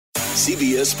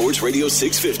CBS Sports Radio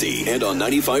 650 and on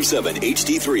 95.7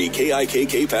 HD3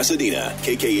 KIKK Pasadena,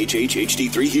 KKHH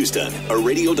HD3 Houston, a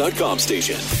radio.com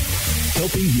station.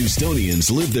 Helping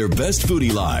Houstonians live their best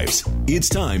foodie lives. It's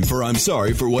time for I'm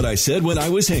Sorry for What I Said When I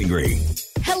Was Hangry.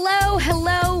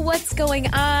 Hello, what's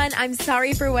going on? I'm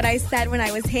sorry for what I said when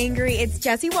I was hangry. It's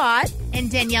Jessie Watt. And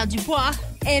Danielle Dubois.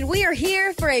 And we are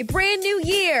here for a brand new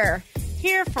year.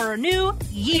 Here for a new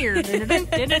year.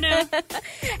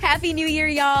 Happy New Year,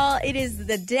 y'all. It is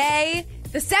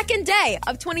the second day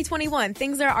of 2021.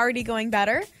 Things are already going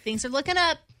better. Things are looking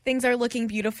up. Things are looking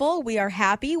beautiful. We are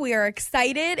happy. We are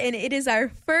excited. And it is our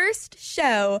first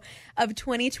show of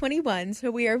 2021.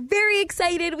 So we are very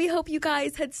excited. We hope you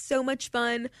guys had so much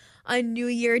fun on New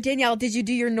Year. Danielle, did you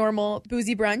do your normal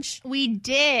boozy brunch? We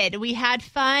did. We had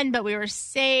fun, but we were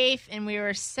safe and we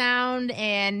were sound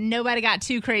and nobody got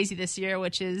too crazy this year,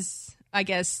 which is, I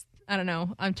guess, I don't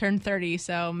know. I'm turned 30,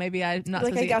 so maybe I'm not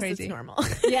supposed to get crazy. It's normal.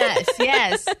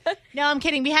 Yes. No, I'm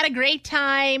kidding. We had a great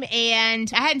time,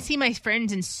 and I hadn't seen my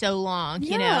friends in so long,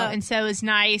 you know, and so it was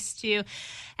nice to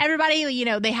everybody, you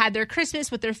know, they had their Christmas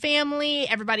with their family.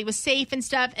 Everybody was safe and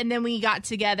stuff, and then we got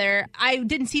together. I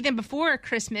didn't see them before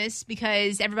Christmas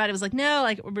because everybody was like, no,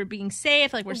 like, we're being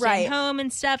safe, like, we're staying home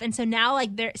and stuff. And so now, like,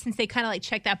 since they kind of, like,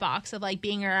 checked that box of, like,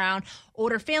 being around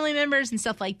older family members and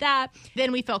stuff like that,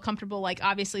 then we felt comfortable, like,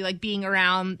 obviously, like, being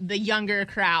around the younger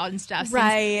crowd and stuff.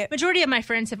 Right. Majority of my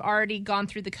friends have already gone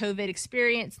through the COVID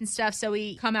experience and stuff, so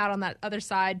we come out on that other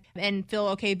side and feel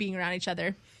okay being around each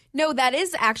other. No, that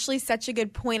is actually such a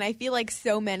good point. I feel like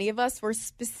so many of us were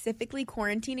specifically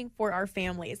quarantining for our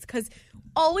families because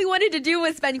all we wanted to do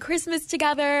was spend Christmas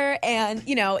together and,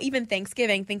 you know, even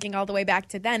Thanksgiving, thinking all the way back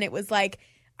to then, it was like,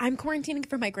 I'm quarantining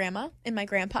for my grandma and my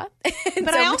grandpa.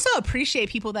 But I also appreciate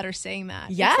people that are saying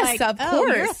that. Yes, like, of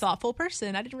course. You're a thoughtful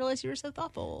person. I didn't realize you were so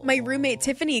thoughtful. My roommate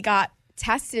Tiffany got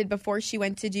tested before she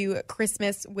went to do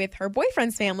Christmas with her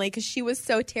boyfriend's family because she was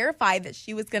so terrified that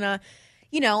she was going to,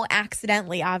 you know,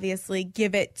 accidentally, obviously,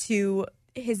 give it to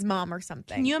his mom or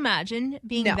something. Can you imagine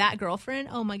being that girlfriend?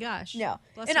 Oh, my gosh. No.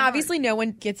 And obviously no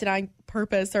one gets it on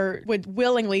purpose or would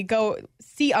willingly go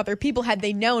see other people had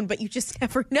they known, but you just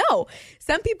never know.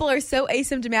 Some people are so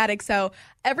asymptomatic. So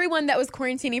everyone that was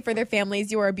quarantining for their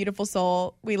families, you are a beautiful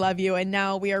soul. We love you. And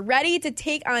now we are ready to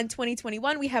take on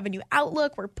 2021. We have a new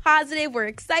outlook. We're positive. We're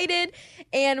excited.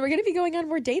 And we're going to be going on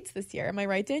more dates this year. Am I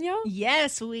right, Danielle?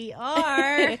 Yes, we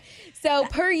are. So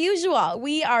per usual,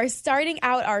 we are starting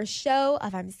out our show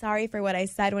of I'm Sorry for What I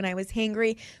Said When I Was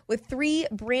Hangry with 3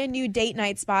 brand new date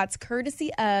night spots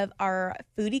courtesy of our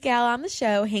foodie gal on the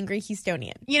show, Hangry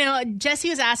Houstonian. You know, Jessie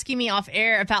was asking me off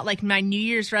air about like my New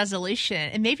Year's resolution,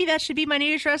 and maybe that should be my New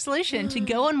Year's resolution to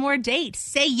go on more dates.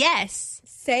 Say yes.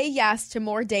 Say yes to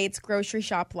more dates, grocery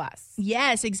shop less.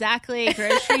 Yes, exactly.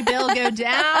 Grocery bill go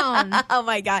down. Oh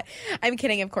my God. I'm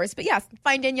kidding, of course. But yes,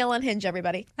 find Danielle on Hinge,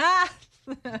 everybody.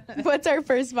 What's our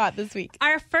first spot this week?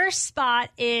 Our first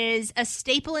spot is a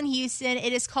staple in Houston.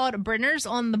 It is called Brenner's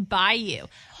on the Bayou.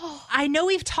 I know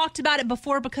we've talked about it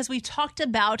before because we talked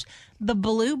about the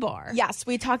Blue Bar. Yes,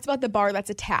 we talked about the bar that's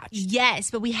attached.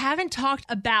 Yes, but we haven't talked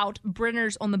about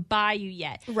Brenner's on the Bayou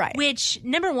yet. Right. Which,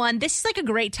 number one, this is like a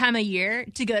great time of year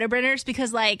to go to Brenner's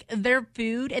because like their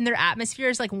food and their atmosphere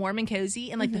is like warm and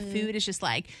cozy, and like the food is just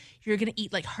like you're gonna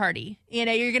eat like hearty. You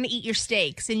know, you're gonna eat your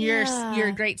steaks and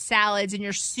your great salads and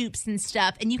your soups and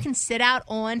stuff, and you can sit out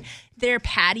on their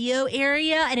patio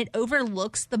area and it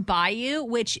overlooks the bayou,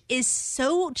 which is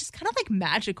so just kind of like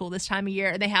magical this time of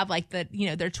year. They have like the, you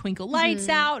know, their twinkle lights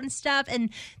out and stuff, and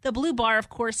the Blue Bar, of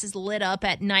course, is lit up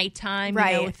at nighttime, you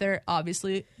know, with their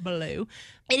obviously blue.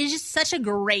 It is just such a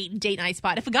great date night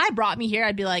spot. If a guy brought me here,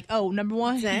 I'd be like, oh, number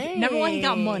one, he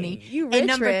got money. You rich, and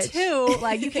number rich. 2,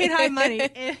 like, you can't hide money.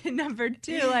 And number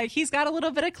 2, like, he's got a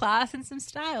little bit of class and some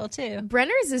style, too.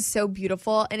 Brenner's is so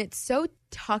beautiful, and it's so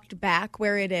tucked back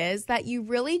where it is that you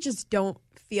really just don't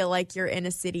feel like you're in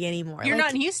a city anymore. You're like,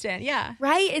 not in Houston, yeah.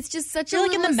 Right? It's just such you're a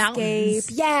like in the mountains.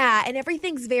 Yeah, and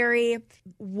everything's very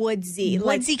woodsy.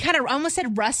 Woodsy, kind of, I almost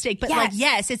said rustic, but like,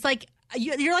 yes, it's like,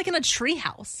 you're like in a tree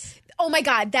house. Oh my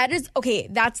God,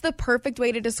 that's the perfect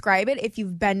way to describe it. If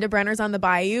you've been to Brenner's on the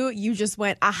Bayou, you just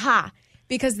went, aha.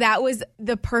 Because that was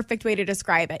the perfect way to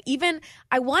describe it. Even,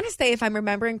 I want to say, if I'm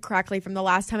remembering correctly from the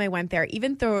last time I went there,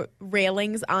 even the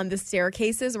railings on the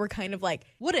staircases were kind of like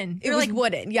wooden. It was like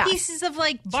wooden, yeah. Pieces of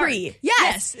like bark. Tree.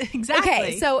 Yes, exactly.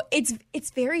 Okay, so it's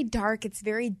very dark. It's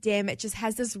very dim. It just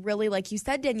has this really, like you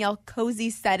said, Danielle, cozy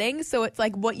setting. So it's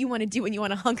like what you want to do when you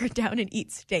want to hunker down and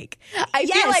eat steak. I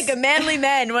feel like a manly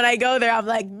man when I go there. I'm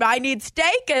like, I need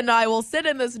steak and I will sit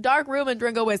in this dark room and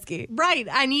drink a whiskey. Right.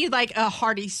 I need like a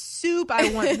hearty soup.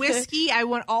 I want whiskey. I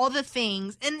want all the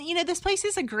things. And, this place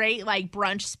is a great,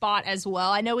 brunch spot as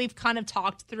well. I know we've kind of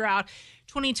talked throughout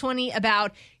 2020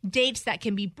 about dates that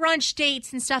can be brunch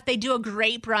dates and stuff. They do a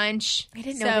great brunch. I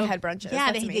didn't know they had brunches.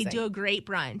 Yeah, That's they do a great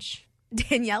brunch.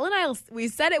 Danielle and I, we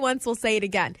said it once, we'll say it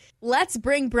again. Let's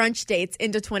bring brunch dates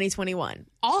into 2021.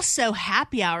 Also,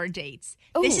 happy hour dates.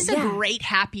 This is a great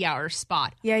happy hour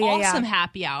spot. Awesome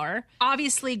happy hour.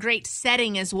 Obviously, great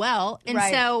setting as well. And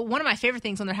so one of my favorite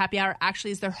things on their happy hour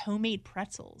actually is their homemade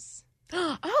pretzels.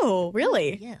 Oh,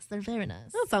 really? Yes, they're very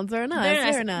nice. That sounds very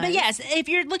nice. Very nice. But yes, if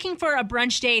you're looking for a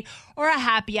brunch date or a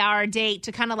happy hour date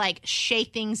to kind of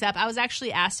shake things up, I was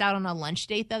actually asked out on a lunch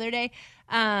date the other day.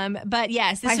 But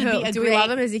yes, this would be a Do we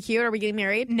love him? Is he cute? Are we getting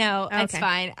married? No, it's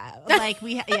fine.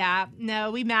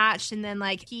 We matched, and then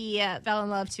he fell in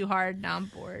love too hard. Now I'm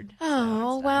bored.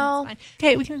 Oh, well.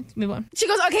 Okay, we can move on. She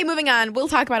goes, okay, moving on. We'll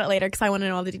talk about it later because I want to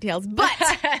know all the details. But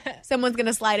someone's going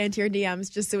to slide into your DMs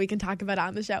just so we can talk about it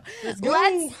on the show. Let's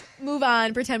move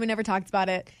on. Pretend we never talked about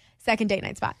it. Second date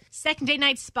night spot. Second date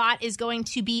night spot is going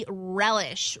to be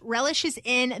Relish. Relish is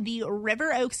in the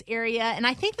River Oaks area, and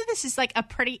I think that this is a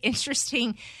pretty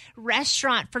interesting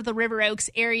restaurant for the River Oaks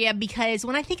area because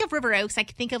when I think of River Oaks, I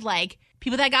can think of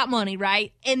people that got money,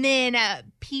 right? And then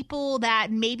people that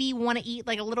maybe want to eat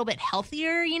a little bit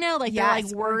healthier, they're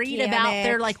worried about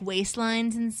their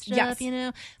waistlines and stuff,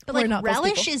 But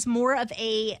Relish is more of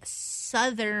a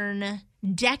southern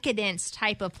decadence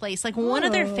type of place. One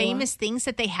of their famous things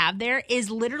that they have there is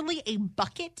literally a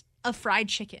bucket of fried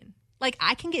chicken.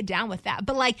 I can get down with that.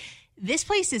 But this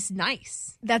place is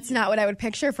nice. That's not what I would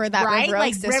picture for that right? River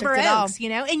Oaks district River at all. Oaks,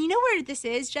 And you know where this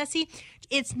is, Jessie?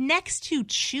 It's next to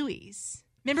Chewy's.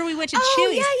 Remember we went to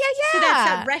Chewy's? Yeah. So that's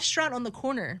that restaurant on the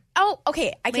corner. Oh,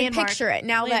 okay. I can Landmark. picture it.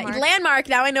 Now Landmark.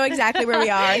 Now I know exactly where we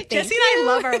are. Jessie and I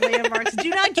love our landmarks. Do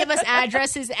not give us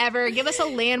addresses ever. Give us a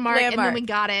landmark. And then we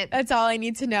got it. That's all I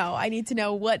need to know. I need to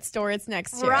know what store it's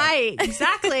next to. Right,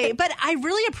 exactly. But I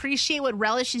really appreciate what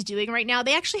Relish is doing right now.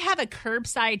 They actually have a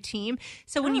curbside team.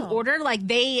 So when you order,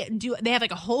 they have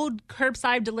a whole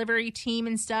curbside delivery team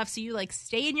and stuff. So you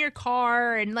stay in your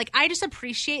car and I just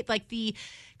appreciate the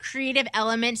creative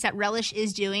elements that Relish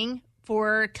is doing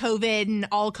for COVID and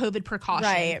all COVID precautions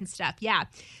and stuff. Yeah.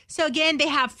 So again, they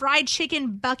have fried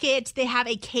chicken buckets. They have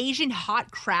a Cajun hot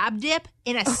crab dip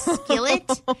in a skillet,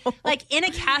 in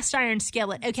a cast iron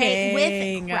skillet. Okay.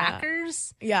 With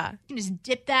crackers. Yeah. You can just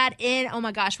dip that in. Oh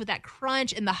my gosh. With that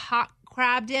crunch and the hot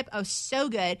crab dip. Oh, so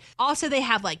good. Also, they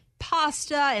have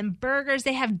pasta and burgers.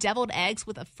 They have deviled eggs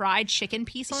with a fried chicken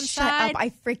piece on Shut side. up. I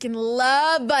freaking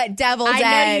love deviled eggs.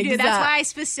 I know you do. That's why I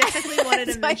specifically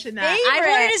wanted to mention that. I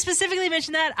wanted to specifically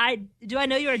mention that. Do I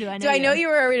know you or do I know you? Do I know you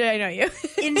or did I know you?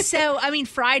 And so,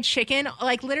 fried chicken,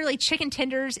 literally chicken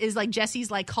tenders is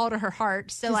Jessie's call to her heart.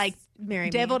 So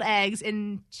deviled eggs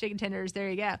and chicken tenders. There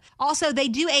you go. Also, they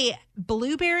do a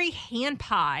blueberry hand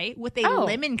pie with a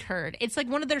lemon curd. It's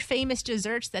one of their famous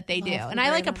desserts that they do. And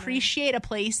I appreciate a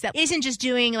place that isn't just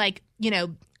doing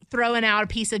throwing out a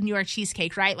piece of New York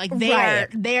cheesecake, right?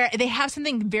 They have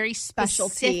something very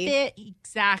specific.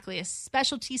 Exactly. A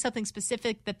specialty, something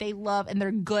specific that they love and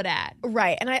they're good at.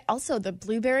 Right. And I also, the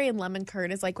blueberry and lemon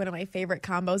curd is one of my favorite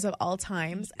combos of all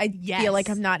times. I feel like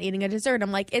I'm not eating a dessert.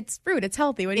 I'm it's fruit. It's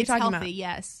healthy. What are you talking about? It's healthy,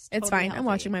 yes. It's totally fine. healthy. I'm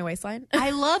watching my waistline. I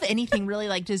love anything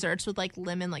really desserts with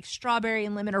lemon, strawberry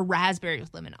and lemon or raspberry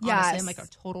with lemon. Honestly, I'm a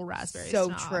total raspberry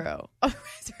snob. So true.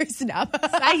 Raspberry snob.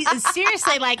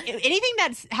 Seriously, anything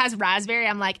that has raspberry,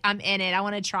 I'm I'm in it. I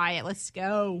want to try it. Let's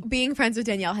go. Being friends with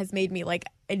Danielle has made me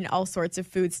in all sorts of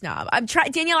food snob.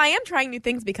 Danielle, I am trying new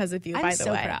things because of you, by the way. I'm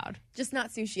so proud. Just not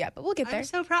sushi yet, but we'll get there. I'm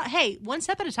so proud. Hey, one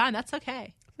step at a time. That's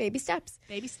okay. Baby steps.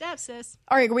 Baby steps, sis.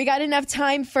 All right, we got enough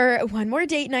time for one more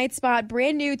date night spot.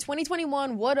 Brand new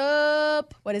 2021. What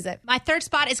up? What is it? My third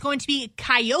spot is going to be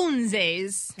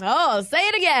Cayonze's. Oh, say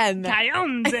it again.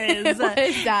 Cayonze's. What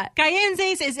is that?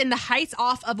 Cayonze's is in the Heights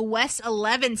off of West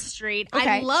 11th Street. Okay.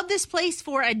 I love this place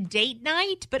for a date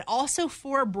night, but also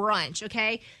for brunch,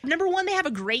 okay? Number one, they have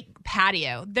a great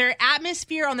patio. Their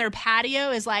atmosphere on their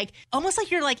patio is almost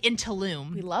you're in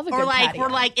Tulum. We love a good patio.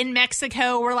 We're in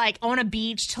Mexico. We're on a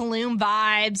beach. Tulum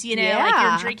vibes,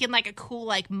 you're drinking a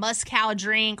cool mezcal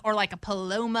drink or a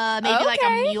Paloma, maybe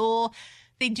a mule.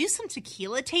 They do some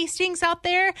tequila tastings out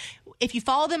there. If you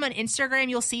follow them on Instagram,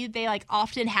 you'll see that they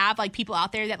often have people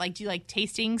out there that do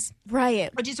tastings.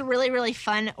 Right. Which is a really, really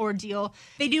fun ordeal.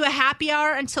 They do a happy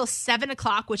hour until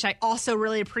 7:00, which I also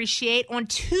really appreciate. On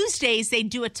Tuesdays, they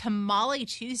do a Tamale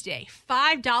Tuesday.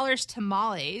 $5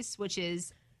 tamales, which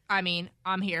is I mean,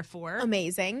 I'm here for.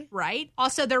 Amazing. Right?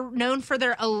 Also, they're known for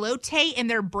their elote and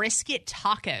their brisket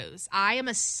tacos. I am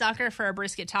a sucker for a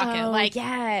brisket taco. Oh, like,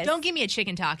 yes. Don't give me a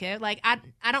chicken taco. Like, I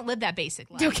don't live that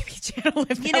basic life. Don't give me a channel.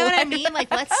 You know what I mean?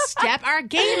 Like, let's step our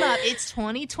game up. It's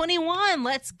 2021.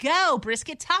 Let's go.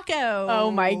 Brisket taco. Oh,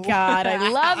 my God. I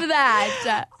love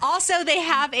that. Also, they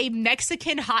have a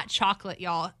Mexican hot chocolate,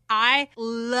 y'all. I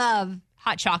love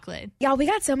hot chocolate. Y'all, we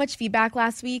got so much feedback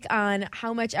last week on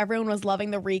how much everyone was loving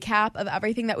the recap of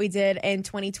everything that we did in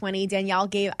 2020. Danielle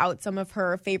gave out some of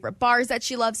her favorite bars that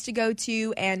she loves to go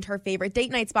to and her favorite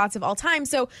date night spots of all time.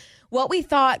 So what we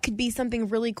thought could be something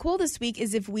really cool this week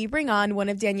is if we bring on one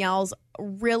of Danielle's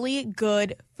really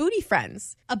good foodie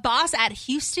friends. A boss at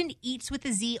Houston Eats with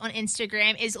a Z on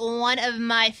Instagram is one of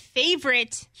my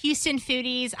favorite Houston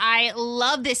foodies. I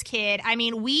love this kid. I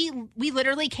mean, we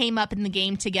literally came up in the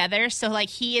game together. So like,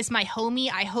 he is my homie.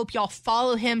 I hope y'all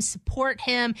follow him, support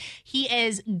him. He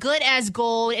is good as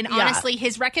gold. And honestly,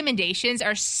 his recommendations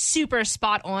are super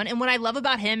spot on. And what I love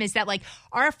about him is that like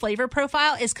our flavor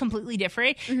profile is completely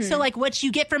different. Mm-hmm. So like what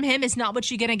you get from him is not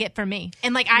what you're going to get from me.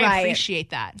 And like, I appreciate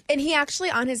that. And he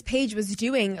actually on his page was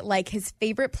doing like his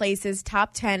favorite places,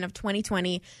 top 10 of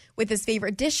 2020 with his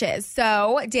favorite dishes.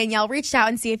 So Danielle reached out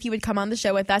and see if he would come on the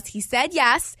show with us. He said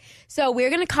yes. So we're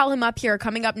going to call him up here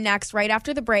coming up next right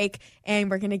after the break. And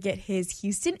we're going to get his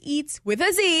Houston Eats with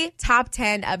a Z top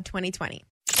 10 of 2020.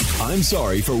 I'm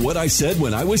sorry for what I said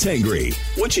when I was hangry.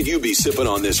 What should you be sipping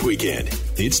on this weekend?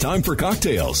 It's time for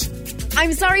cocktails.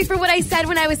 I'm sorry for what I said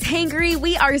when I was hangry.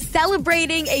 We are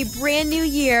celebrating a brand new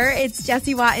year. It's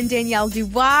Jessie Watt and Danielle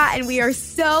Dubois, and we are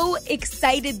so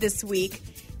excited this week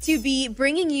to be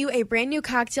bringing you a brand new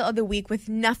cocktail of the week with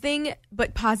nothing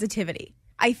but positivity.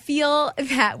 I feel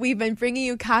that we've been bringing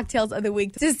you cocktails of the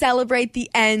week to celebrate the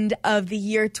end of the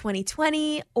year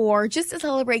 2020 or just to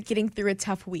celebrate getting through a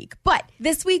tough week. But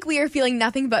this week we are feeling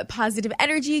nothing but positive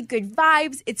energy, good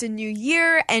vibes. It's a new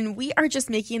year and we are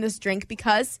just making this drink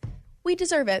because we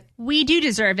deserve it. We do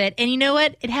deserve it. And you know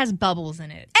what? It has bubbles in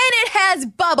it. And it has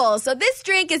bubbles. So this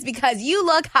drink is because you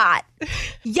look hot.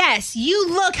 Yes, you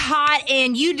look hot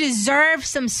and you deserve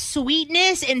some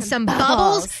sweetness and some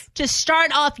bubbles to start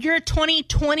off your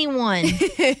 2021.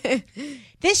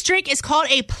 This drink is called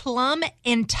a Plum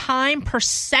and Thyme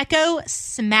Prosecco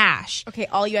Smash. Okay,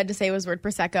 all you had to say was word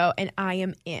Prosecco and I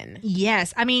am in.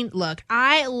 Yes. I mean, look,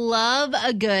 I love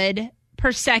a good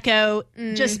Prosecco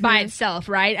just by itself,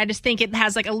 right? I just think it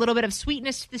has like a little bit of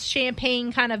sweetness to the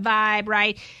champagne kind of vibe,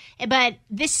 right? But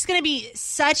this is going to be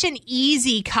such an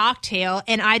easy cocktail.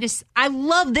 And I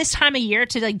love this time of year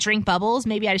to like drink bubbles.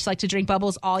 Maybe I just like to drink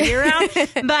bubbles all year round,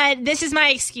 but this is my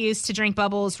excuse to drink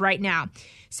bubbles right now.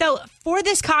 So for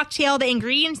this cocktail, the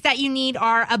ingredients that you need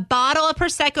are a bottle of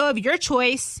Prosecco of your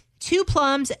choice, 2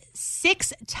 plums,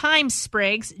 6 thyme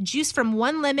sprigs, juice from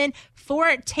 1 lemon,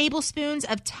 4 tablespoons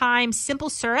of thyme simple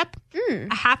syrup,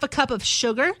 a half a cup of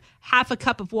sugar, half a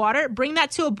cup of water. Bring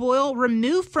that to a boil,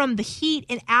 remove from the heat,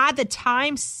 and add the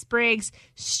thyme sprigs,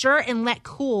 stir and let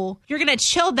cool. You're going to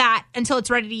chill that until it's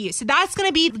ready to use. So that's going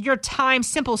to be your thyme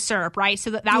simple syrup, right?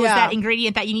 So that was that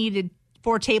ingredient that you needed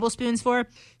 4 tablespoons for.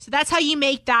 So that's how you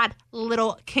make that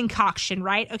little concoction,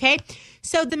 right? Okay.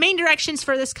 So the main directions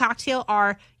for this cocktail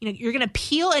are, you're going to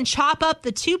peel and chop up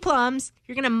the 2 plums.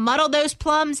 You're going to muddle those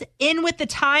plums in with the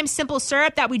thyme simple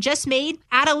syrup that we just made.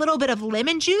 Add a little bit of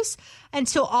lemon juice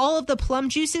until all of the plum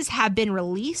juices have been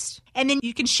released. And then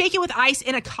you can shake it with ice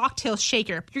in a cocktail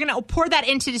shaker. You're going to pour that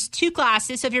into just 2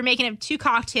 glasses. So if you're making it 2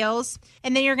 cocktails,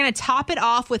 and then you're going to top it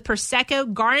off with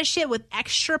Prosecco, garnish it with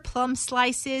extra plum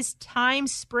slices, thyme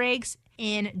sprigs,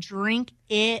 and drink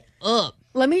it up.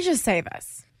 Let me just say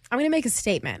this. I'm going to make a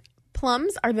statement.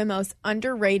 Plums are the most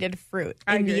underrated fruit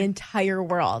in the entire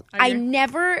world. I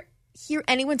never hear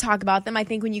anyone talk about them. I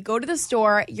think when you go to the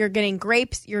store, you're getting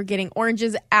grapes, you're getting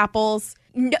oranges, apples,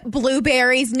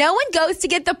 blueberries. No one goes to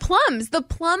get the plums. The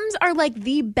plums are like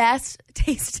the best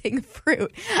tasting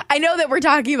fruit. I know that we're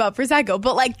talking about Prosecco,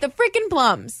 but like the freaking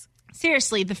plums.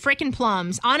 Seriously, the freaking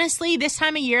plums. Honestly, this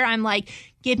time of year, I'm like,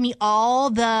 give me all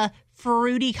the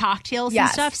fruity cocktails and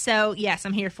stuff. So yes,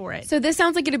 I'm here for it. So this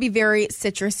sounds like it'd be very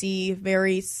citrusy,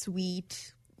 very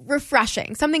sweet,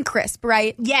 refreshing, something crisp,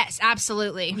 right? Yes,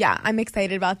 absolutely. Yeah, I'm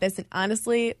excited about this. And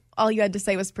honestly, All you had to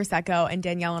say was Prosecco, and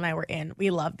Danielle and I were in. We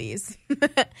love these.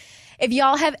 If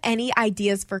y'all have any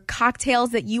ideas for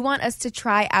cocktails that you want us to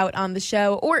try out on the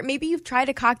show, or maybe you've tried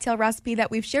a cocktail recipe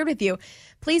that we've shared with you,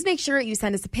 please make sure you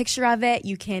send us a picture of it.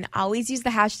 You can always use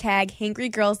the hashtag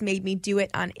 #HangryGirlsMadeMeDoIt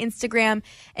on Instagram,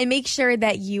 and make sure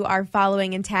that you are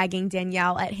following and tagging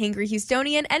Danielle at Hangry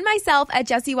Houstonian and myself at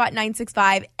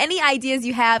JessieWatt965. Any ideas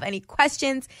you have, any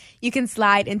questions, you can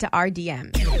slide into our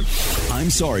DM.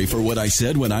 I'm sorry for what I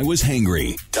said when I was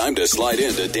hangry. Time to slide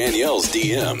into Danielle's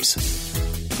DMs.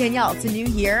 Danielle, it's a new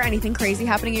year. Anything crazy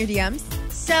happening in your DMs?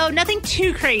 So nothing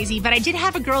too crazy, but I did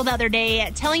have a girl the other day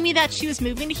telling me that she was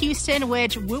moving to Houston,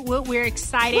 which we're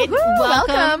excited. Woo-hoo,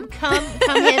 welcome. Come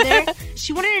hither.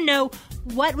 She wanted to know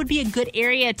what would be a good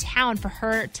area town for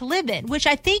her to live in, which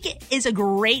I think is a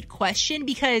great question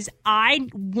because I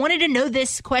wanted to know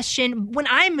this question when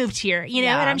I moved here, and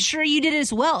I'm sure you did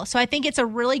as well. So I think it's a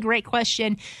really great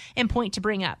question and point to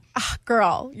bring up.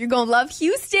 Girl, you're going to love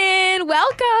Houston.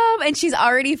 Welcome. And she's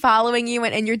already following you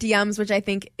and in your DMs, which I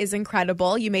think is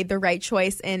incredible. You made the right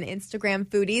choice in Instagram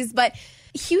foodies. But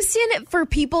Houston, for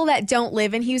people that don't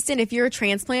live in Houston, if you're a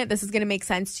transplant, this is going to make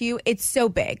sense to you. It's so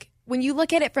big. When you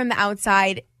look at it from the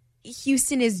outside,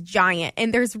 Houston is giant,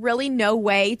 and there's really no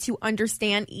way to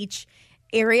understand each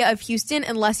area of Houston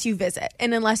unless you visit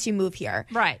and unless you move here.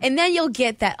 Right. And then you'll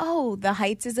get that, the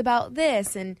Heights is about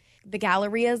this and the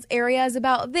Galleria's area is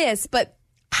about this. But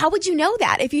how would you know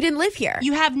that if you didn't live here?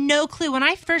 You have no clue. When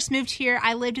I first moved here,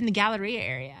 I lived in the Galleria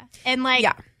area. And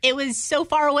it was so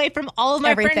far away from all of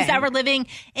my friends that were living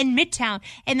in Midtown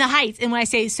and the Heights. And when I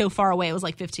say so far away, it was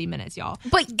like 15 minutes, y'all.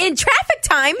 But in traffic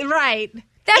time. Right.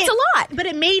 That's a lot. But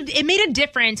it made a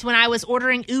difference when I was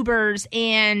ordering Ubers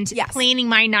and planning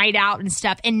my night out and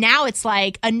stuff. And now it's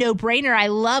like a no-brainer. I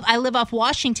live off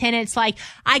Washington. It's like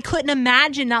I couldn't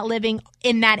imagine not living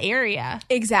in that area.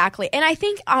 Exactly. And I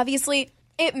think obviously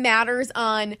it matters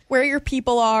on where your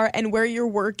people are and where your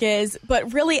work is.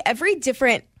 But really every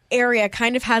different area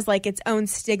kind of has like its own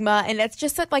stigma. And it's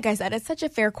just like I said, it's such a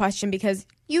fair question because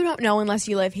you don't know unless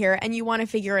you live here and you want to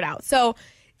figure it out. So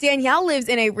Danielle lives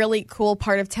in a really cool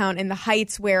part of town in the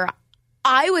Heights where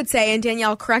I would say, and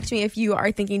Danielle, correct me if you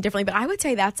are thinking differently, but I would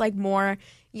say that's like more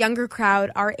younger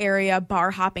crowd, our area, bar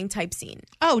hopping type scene.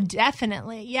 Oh,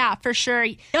 definitely. Yeah, for sure.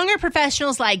 Younger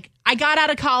professionals, like, I got out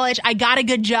of college, I got a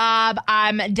good job,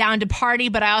 I'm down to party,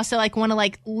 but I also want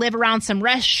to live around some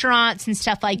restaurants and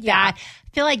stuff like that.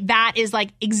 I feel like that is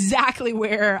exactly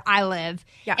where I live.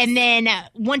 Yes. And then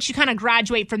once you kind of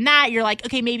graduate from that, you're like,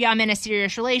 okay, maybe I'm in a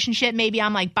serious relationship. Maybe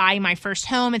I'm buying my first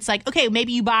home. It's like, okay,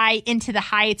 maybe you buy into the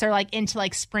Heights or into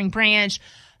Spring Branch,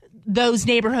 those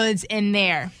neighborhoods in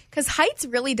there. Because Heights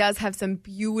really does have some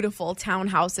beautiful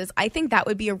townhouses. I think that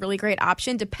would be a really great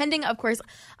option, depending, of course,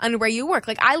 on where you work.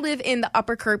 I live in the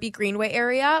Upper Kirby Greenway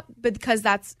area because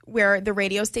that's where the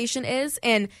radio station is.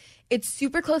 And it's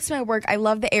super close to my work. I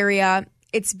love the area.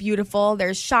 It's beautiful.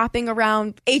 There's shopping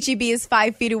around. H-E-B is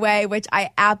 5 feet away, which I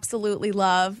absolutely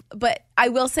love. But I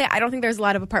will say, I don't think there's a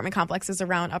lot of apartment complexes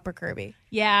around Upper Kirby.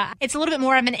 Yeah. It's a little bit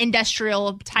more of an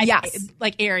industrial type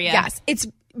area. Yes. It's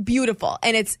beautiful.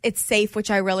 And it's safe, which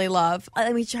I really love.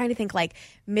 I'm trying to think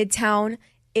Midtown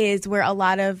is where a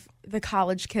lot of the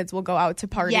college kids will go out to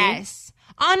party. Yes.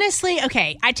 Honestly,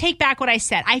 okay, I take back what I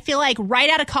said. I feel like right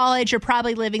out of college, you're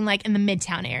probably living in the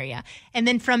Midtown area. And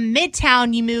then from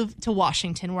Midtown, you move to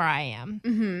Washington, where I am.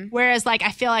 Mm-hmm. Whereas,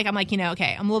 I feel like I'm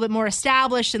okay, I'm a little bit more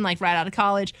established and right out of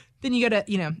college. Then you go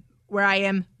to, where I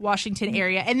am, Washington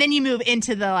area. And then you move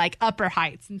into the Upper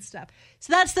Heights and stuff.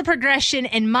 So that's the progression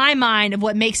in my mind of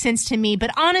what makes sense to me.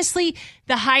 But honestly,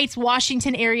 the Heights,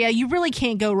 Washington area, you really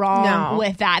can't go wrong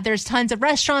with that. There's tons of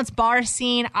restaurants, bar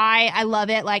scene. I love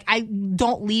it. I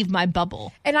don't leave my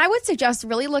bubble. And I would suggest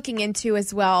really looking into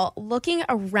as well, looking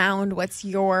around what's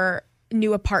your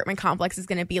new apartment complex is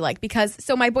going to be like. Because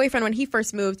so my boyfriend, when he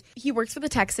first moved, he works for the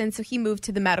Texans. So he moved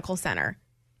to the medical center.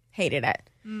 Hated it.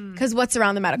 Because what's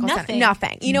around the medical center?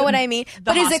 Nothing. You know what I mean?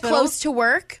 But hospital? Is it close to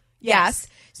work? Yes.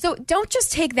 So don't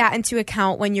just take that into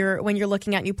account when you're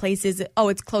looking at new places. Oh,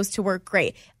 it's close to work.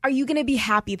 Great. Are you going to be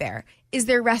happy there? Is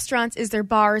there restaurants? Is there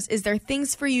bars? Is there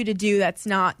things for you to do that's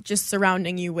not just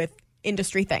surrounding you with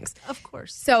industry things? Of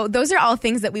course. So those are all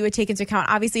things that we would take into account.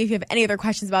 Obviously, if you have any other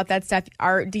questions about that stuff,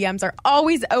 our DMs are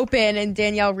always open. And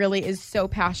Danielle really is so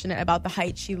passionate about the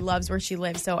Heights. She loves where she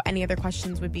lives. So any other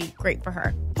questions would be great for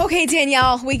her. Okay,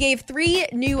 Danielle, we gave 3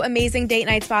 new amazing date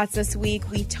night spots this week.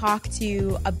 We talked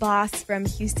to a boss from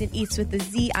HoustonEatz with the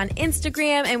Z on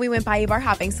Instagram, and we went bayou bar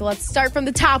hopping. So let's start from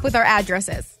the top with our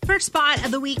addresses. First spot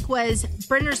of the week was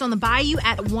Brenner's on the Bayou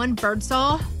at 1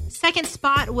 Birdsall. Second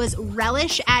spot was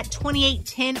Relish at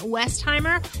 2810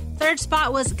 Westheimer. Third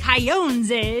spot was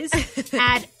Cayonze's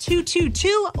at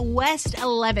 222 West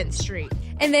 11th Street.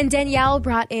 And then Danielle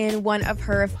brought in one of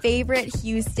her favorite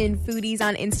Houston foodies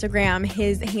on Instagram.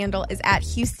 His handle is at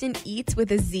HoustonEatz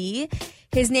with a Z.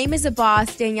 His name is a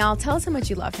boss. Danielle, tell us how much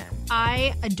you love him.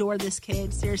 I adore this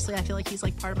kid. Seriously, I feel like he's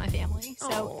like part of my family.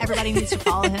 So everybody needs to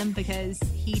follow him because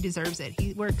he deserves it.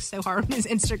 He works so hard on his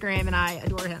Instagram and I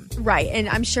adore him. Right. And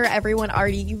I'm sure everyone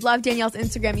you love Danielle's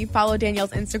Instagram. You follow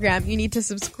Danielle's Instagram. You need to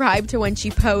subscribe to when she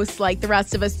posts like the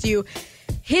rest of us do.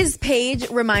 His page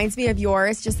reminds me of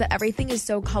yours, just that everything is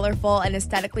so colorful and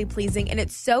aesthetically pleasing, and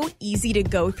it's so easy to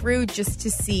go through just to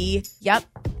see, yep,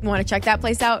 you want to check that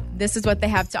place out? This is what they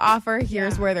have to offer.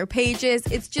 Here's where their page is.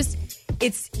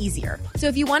 It's easier. So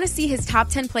if you want to see his top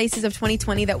 10 places of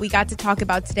 2020 that we got to talk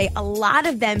about today, a lot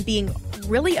of them being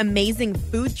really amazing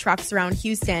food trucks around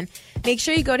Houston, make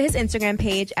sure you go to his Instagram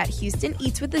page at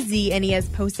HoustonEatz with a Z, and he has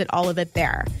posted all of it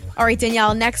there. All right,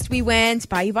 Danielle, next we went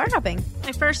Bayou Bar hopping.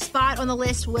 My first spot on the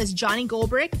list was Johnny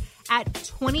Goldbrick at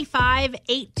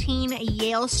 2518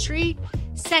 Yale Street.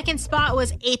 Second spot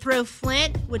was 8th Row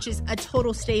Flint, which is a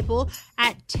total staple,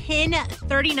 at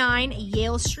 1039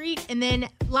 Yale Street. And then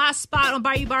last spot on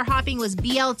Bayou Bar hopping was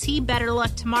BLT, Better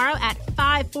Luck Tomorrow, at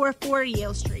 544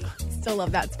 Yale Street. Still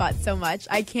love that spot so much.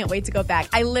 I can't wait to go back.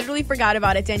 I literally forgot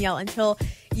about it, Danielle, until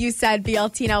you said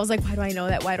BLT, and I was like, why do I know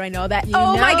that? Why do I know that?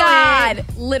 Oh my God.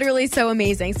 Literally so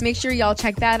amazing. So make sure y'all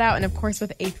check that out. And of course,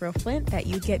 with 8th Row Flint, that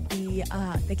you get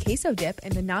the queso dip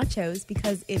and the nachos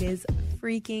because it is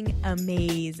freaking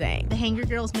amazing. The Hangry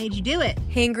Girls made you do it.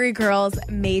 Hangry Girls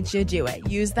made you do it.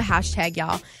 Use the hashtag,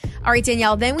 y'all. All right,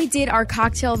 Danielle, then we did our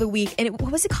cocktail of the week. And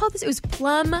what was it called? It was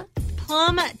Plum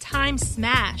Time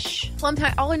Smash. Plum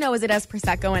Time. All I know is it has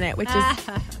Prosecco in it, which is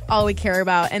all we care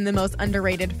about and the most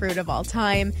underrated fruit of all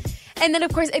time. And then,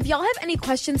 of course, if y'all have any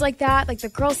questions like that, like the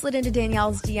girl slid into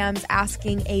Danielle's DMs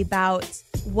asking about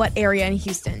what area in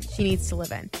Houston she needs to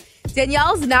live in.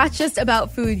 Danielle's not just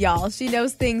about food, y'all. She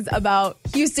knows things about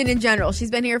Houston in general.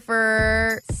 She's been here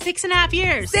for 6.5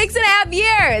 years. 6.5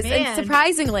 years. Man. And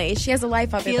surprisingly, she has a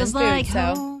life other Feels than food. like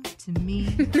home to me.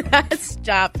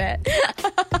 Stop it.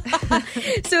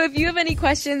 So if you have any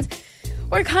questions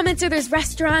or comments, or there's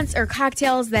restaurants or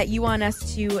cocktails that you want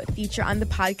us to feature on the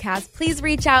podcast, please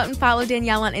reach out and follow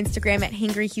Danielle on Instagram at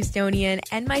Hangry Houstonian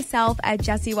and myself at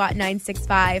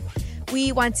JessieWatt965.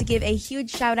 We want to give a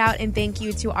huge shout out and thank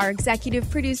you to our executive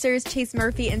producers, Chase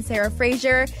Murphy and Sarah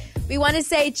Frazier. We want to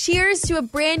say cheers to a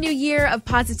brand new year of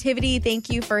positivity. Thank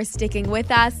you for sticking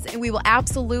with us. And we will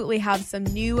absolutely have some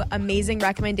new amazing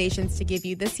recommendations to give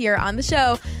you this year on the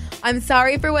show. I'm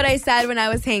sorry for what I said when I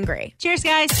was hangry. Cheers,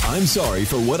 guys. I'm sorry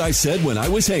for what I said when I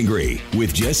was hangry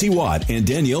with Jessie Watt and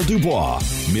Danielle Dubois.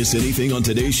 Miss anything on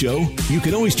today's show? You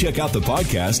can always check out the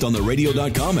podcast on the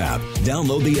radio.com app.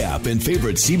 Download the app and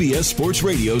favorite CBS Sports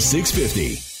Radio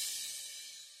 650.